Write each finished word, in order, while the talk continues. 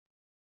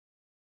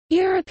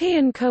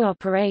European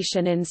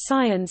Cooperation in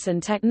Science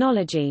and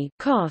Technology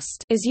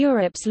 (COST) is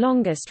Europe's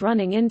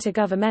longest-running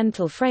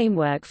intergovernmental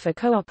framework for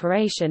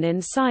cooperation in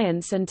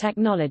science and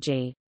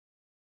technology.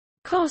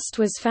 COST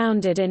was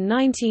founded in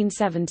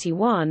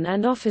 1971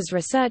 and offers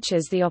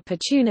researchers the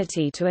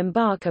opportunity to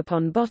embark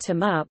upon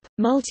bottom-up,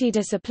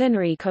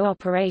 multidisciplinary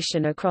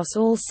cooperation across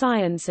all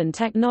science and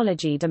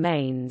technology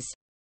domains.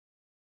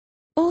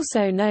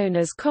 Also known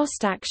as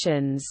COST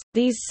actions,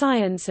 these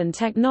science and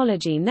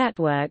technology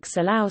networks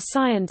allow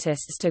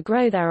scientists to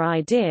grow their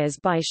ideas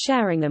by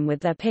sharing them with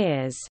their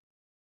peers.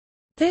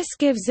 This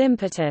gives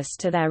impetus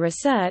to their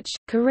research,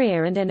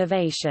 career and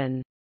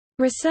innovation.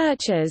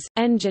 Researchers,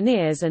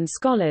 engineers and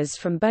scholars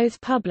from both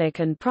public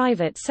and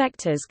private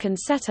sectors can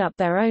set up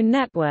their own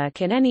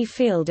network in any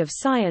field of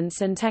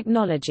science and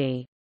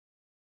technology.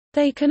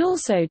 They can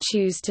also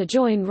choose to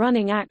join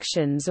running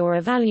actions or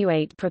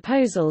evaluate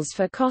proposals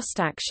for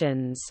COST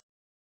actions.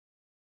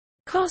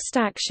 COST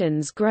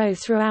actions grow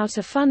throughout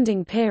a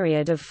funding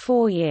period of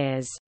 4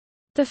 years.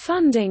 The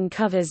funding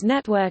covers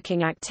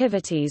networking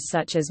activities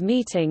such as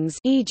meetings,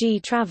 e.g.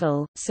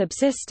 travel,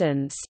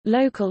 subsistence,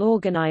 local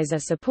organizer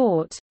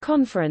support,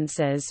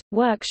 conferences,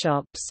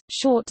 workshops,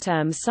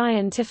 short-term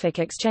scientific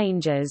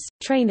exchanges,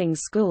 training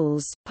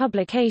schools,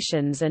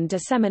 publications and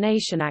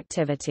dissemination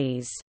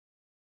activities.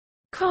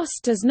 COST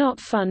does not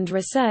fund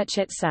research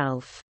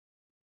itself.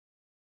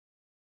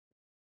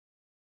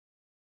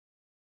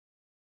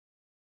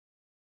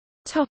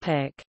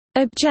 Topic: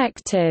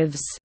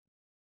 Objectives.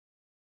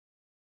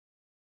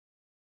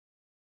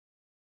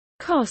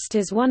 COST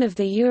is one of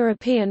the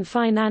European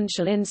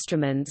financial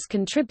instruments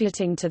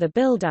contributing to the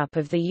build-up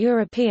of the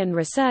European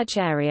Research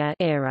Area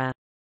 (ERA).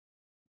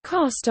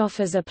 COST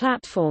offers a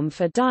platform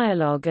for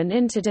dialogue and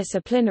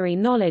interdisciplinary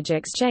knowledge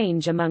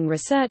exchange among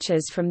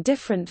researchers from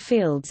different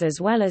fields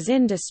as well as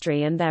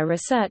industry and their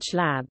research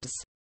labs.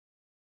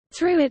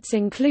 Through its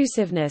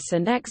inclusiveness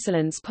and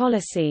excellence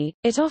policy,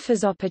 it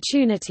offers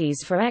opportunities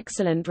for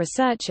excellent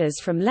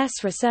researchers from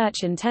less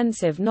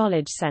research-intensive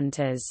knowledge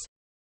centers.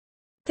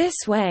 This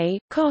way,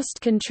 COST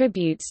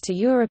contributes to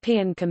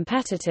European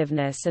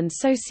competitiveness and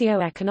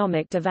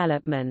socio-economic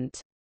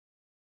development.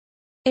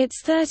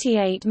 Its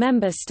 38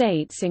 member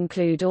states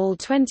include all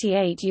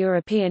 28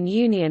 European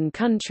Union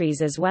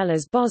countries as well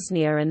as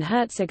Bosnia and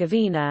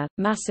Herzegovina,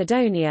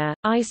 Macedonia,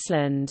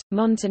 Iceland,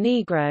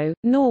 Montenegro,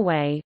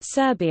 Norway,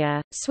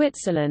 Serbia,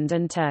 Switzerland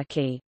and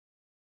Turkey.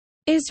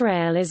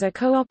 Israel is a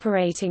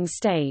cooperating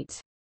state.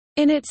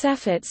 In its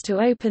efforts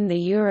to open the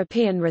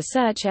European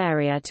research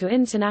area to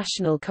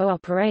international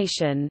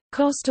cooperation,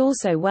 COST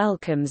also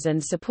welcomes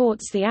and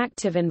supports the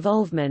active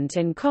involvement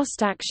in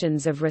COST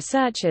actions of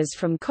researchers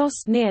from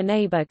COST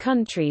near-neighbor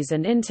countries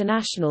and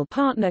international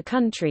partner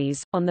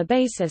countries, on the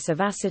basis of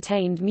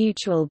ascertained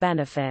mutual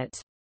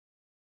benefit.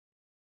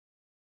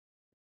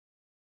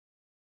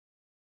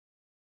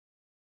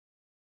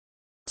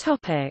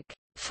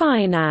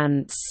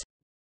 Finance.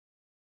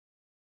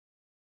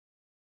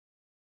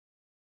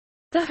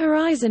 The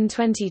Horizon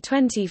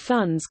 2020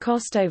 funds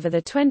COST over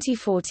the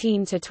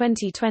 2014 to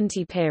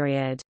 2020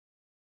 period.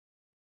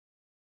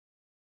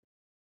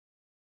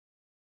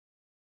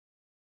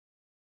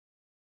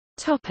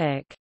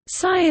 Topic: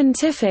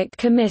 Scientific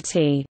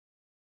Committee.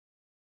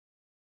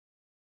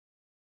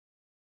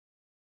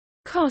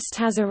 COST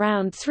has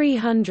around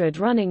 300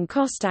 running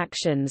COST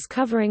actions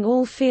covering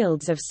all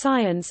fields of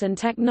science and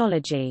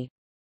technology.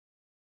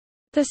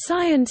 The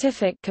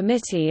Scientific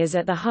Committee is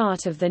at the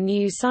heart of the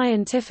new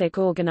scientific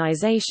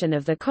organization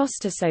of the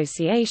COST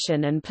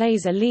Association and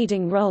plays a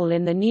leading role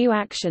in the new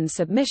action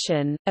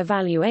submission,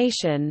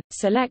 evaluation,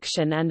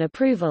 selection and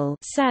approval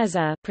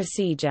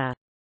procedure.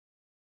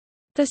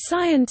 The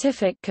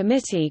Scientific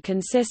Committee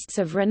consists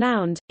of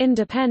renowned,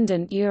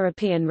 independent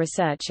European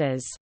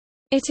researchers.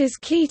 It is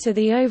key to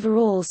the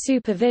overall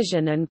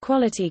supervision and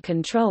quality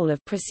control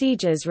of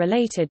procedures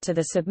related to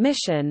the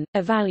submission,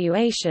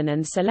 evaluation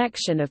and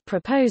selection of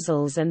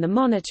proposals and the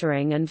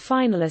monitoring and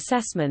final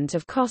assessment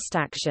of COST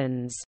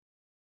actions.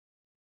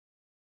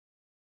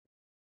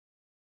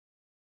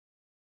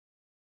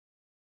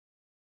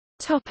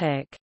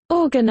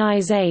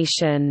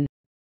 Organization.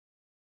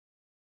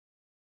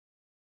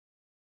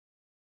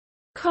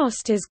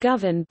 COST is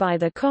governed by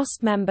the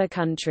COST member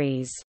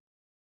countries.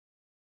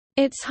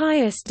 Its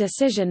highest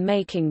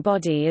decision-making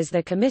body is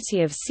the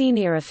Committee of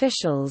Senior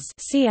Officials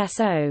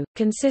 (CSO),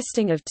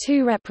 consisting of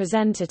 2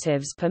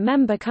 representatives per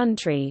member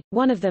country,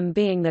 one of them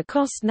being the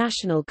COST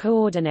National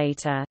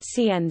Coordinator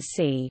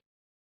 (CNC).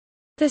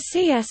 The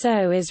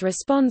CSO is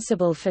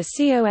responsible for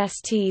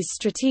COST's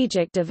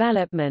strategic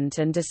development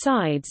and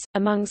decides,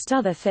 amongst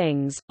other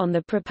things, on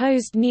the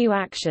proposed new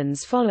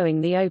actions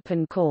following the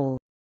open call.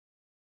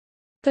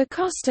 The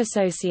COST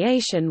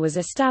Association was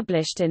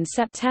established in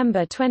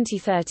September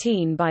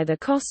 2013 by the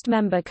COST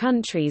member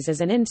countries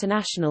as an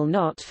international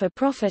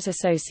not-for-profit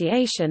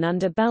association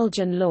under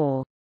Belgian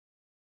law.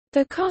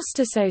 The COST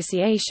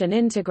Association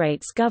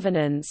integrates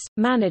governance,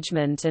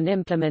 management and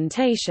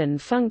implementation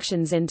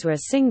functions into a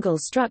single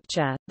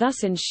structure,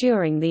 thus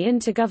ensuring the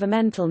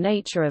intergovernmental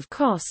nature of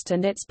COST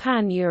and its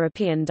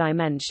pan-European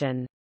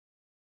dimension.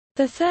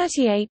 The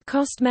 38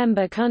 COST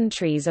member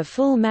countries are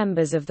full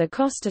members of the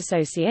COST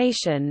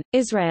Association.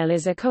 Israel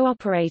is a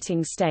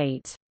cooperating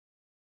state.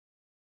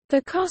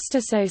 The COST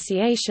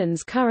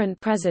Association's current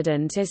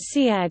president is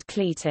Siad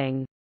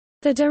Kleeting.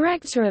 The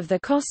director of the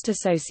COST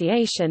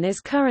Association is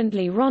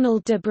currently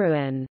Ronald de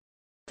Bruin.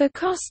 The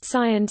COST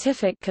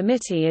Scientific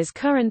Committee is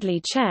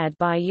currently chaired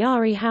by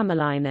Jari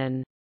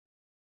Hämäläinen.